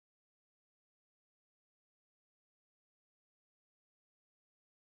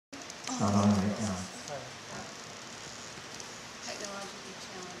not on right now. Technologically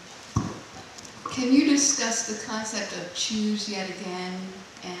challenged. Can you discuss the concept of choose yet again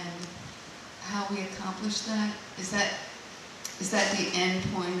and how we accomplish that? Is that the end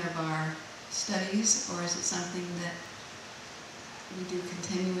point of our studies, or is it something that we do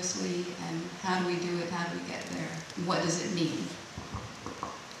continuously, and how do we do it, how do we get there? What does it mean?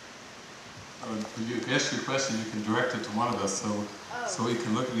 When you ask your question, you can direct it to one of us, so we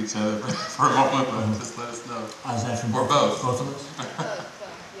can look at each other for a moment, but just let us know. Is that from or both? Both of us? Both,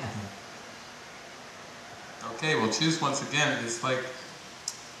 yeah. Okay, well, choose once again. It's like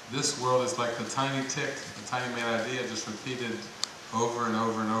this world is like the tiny tick, the tiny mad idea, just repeated over and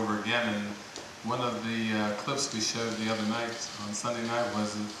over and over again. And one of the clips we showed the other night on Sunday night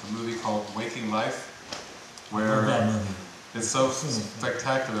was a movie called Waking Life, where that movie. It's so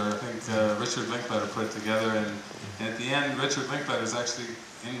spectacular. I think Richard Linklater put it together, and at the end, Richard Linklater is actually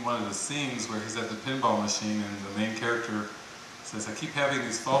in one of the scenes where he's at the pinball machine, and the main character says, "I keep having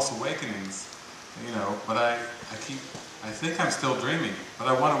these false awakenings, you know, but I think I'm still dreaming, but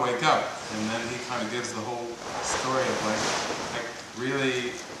I want to wake up." And then he kind of gives the whole story of like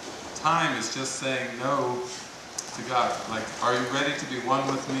really, time is just saying no to God. Like, are you ready to be one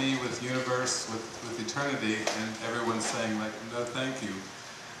with me, with the universe, with eternity? And everyone's saying like, no, thank you.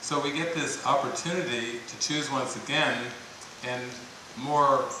 So we get this opportunity to choose once again, and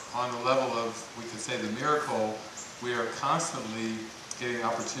more on the level of, we could say, the miracle. We are constantly getting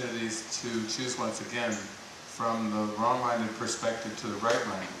opportunities to choose once again, from the wrong-minded perspective to the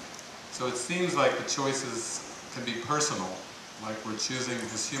right-minded. So it seems like the choices can be personal, like we're choosing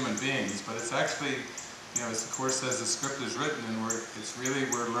as human beings, but it's actually, you know, as the Course says, the script is written, and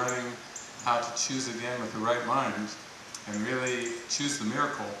we're learning how to choose again with the right mind, and really choose the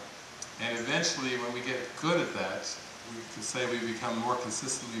miracle. And eventually, when we get good at that, we could say we become more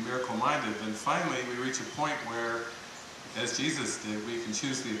consistently miracle-minded, and finally we reach a point where, as Jesus did, we can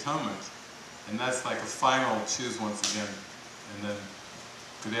choose the atonement. And that's like a final choose once again. And then,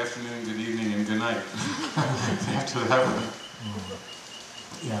 good afternoon, good evening, and good night. After that one.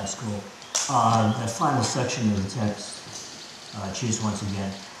 Yeah, that's cool. That final section of the text, choose once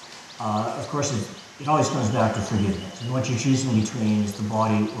again. Of course, it always comes back to forgiveness. And what you're choosing between is the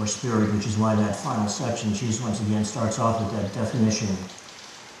body or spirit, which is why that final section, choose once again, starts off with that definition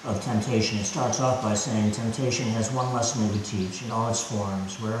of temptation. It starts off by saying temptation has one lesson it would teach in all its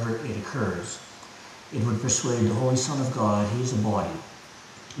forms, wherever it occurs. It would persuade the Holy Son of God he is a body,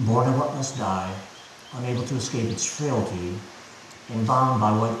 born of what must die, unable to escape its frailty, and bound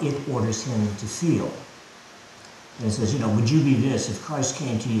by what it orders him to feel. And it says, you know, would you be this if Christ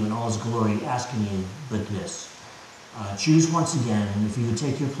came to you in all his glory, asking you but this? Choose once again if you would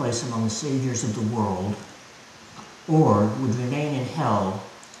take your place among the saviors of the world, or would remain in hell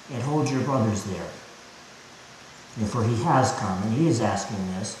and hold your brothers there. And for he has come, and he is asking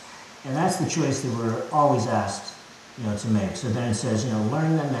this, and that's the choice that we're always asked, you know, to make. So then it says, you know,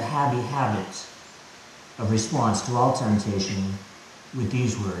 learn then the happy habit of response to all temptation with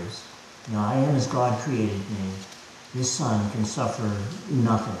these words. You know, I am as God created me. His Son can suffer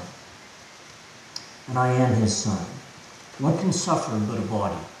nothing. And I am his Son. What can suffer but a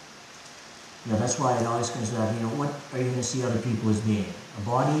body? You know, that's why it always comes back, you know, what are you going to see other people as being? A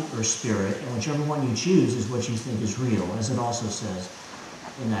body or spirit? And whichever one you choose is what you think is real, as it also says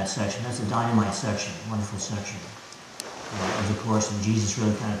in that section. That's a dynamite section, wonderful section of the Course, and Jesus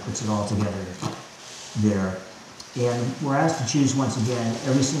really kind of puts it all together there. And we're asked to choose once again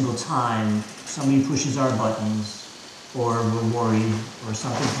every single time somebody pushes our buttons, or we're worried, or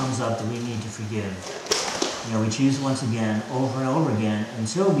something comes up that we need to forgive. You know, we choose once again, over and over again,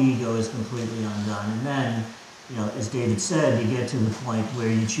 until the ego is completely undone. And then, you know, as David said, you get to the point where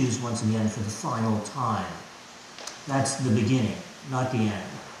you choose once again for the final time. That's the beginning, not the end.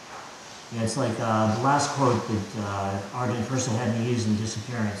 Yeah, it's like the last quote that Ardent Person had me use in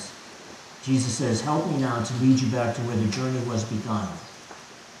Disappearance. Jesus says, help me now to lead you back to where the journey was begun.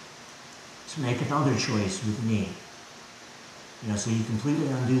 To make another choice with me. You know, so you completely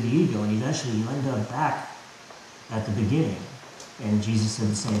undo the ego, and eventually you end up back at the beginning. And Jesus said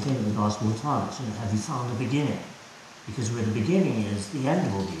the same thing in the Gospel of Thomas. You know, have you found the beginning? Because where the beginning is, the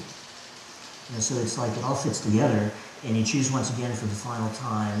end will be. And so it's like it all fits together, and you choose once again for the final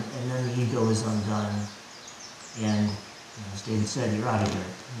time, and then the ego is undone. And you know, as David said, you're out of here.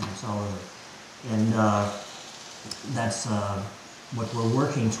 You know, it's all over. And that's what we're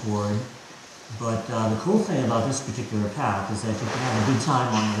working toward. But the cool thing about this particular path is that you can have a good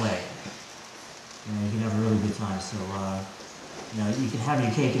time on the way. You know, you can have a really good time. So, you know, you can have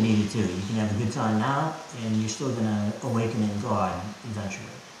your cake and eat it too. You can have a good time now, and you're still going to awaken in God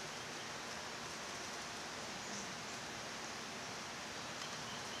eventually.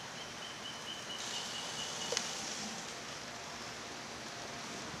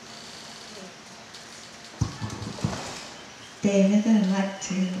 David, I'd like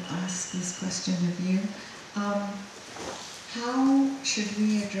to ask this question of you. How should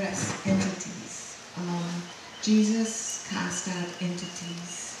we address entities? Jesus cast out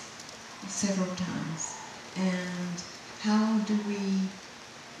entities several times, and how do we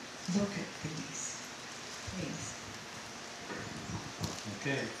look at these, please?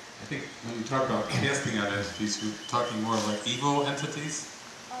 Okay, I think when you talk about casting out entities, you're talking more like evil entities?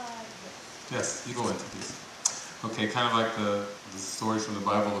 Yes, evil entities. Okay, kind of like the stories from the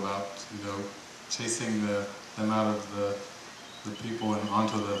Bible about, you know, chasing them out of the people and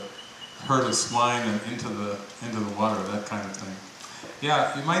onto the herd of swine and into the water, that kind of thing.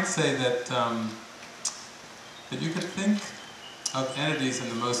 Yeah, you might say that that you could think of entities in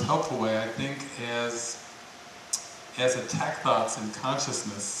the most helpful way, I think, as attack thoughts in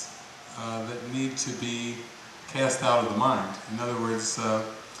consciousness that need to be cast out of the mind. In other words,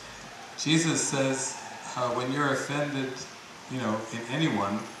 Jesus says, when you're offended, you know, in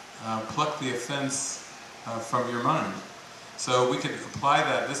anyone, pluck the offense from your mind. So we could apply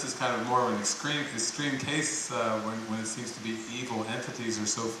that. This is kind of more of an extreme case when it seems to be evil entities or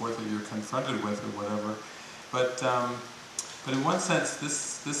so forth that you're confronted with or whatever. But in one sense,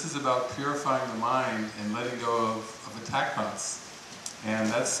 this is about purifying the mind and letting go of attack thoughts. And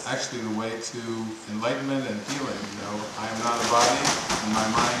that's actually the way to enlightenment and healing. You know, I am not a body, and my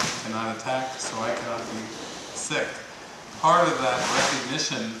mind cannot attack, so I cannot be sick. Part of that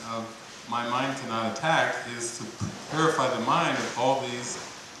recognition of my mind cannot attack is to purify the mind of all these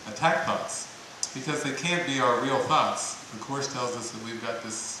attack thoughts, because they can't be our real thoughts. The Course tells us that we've got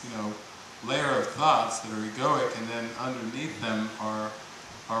this, you know, layer of thoughts that are egoic, and then underneath them are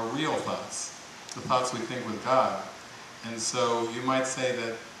real thoughts, the thoughts we think with God. And so you might say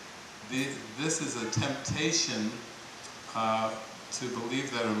that this is a temptation to believe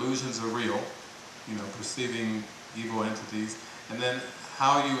that illusions are real, you know, perceiving evil entities, and then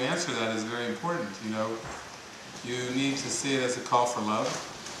how you answer that is very important. You know, you need to see it as a call for love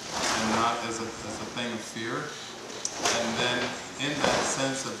and not as a thing of fear. And then in that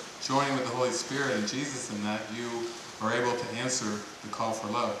sense of joining with the Holy Spirit and Jesus in that, you are able to answer the call for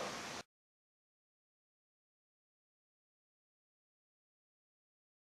love.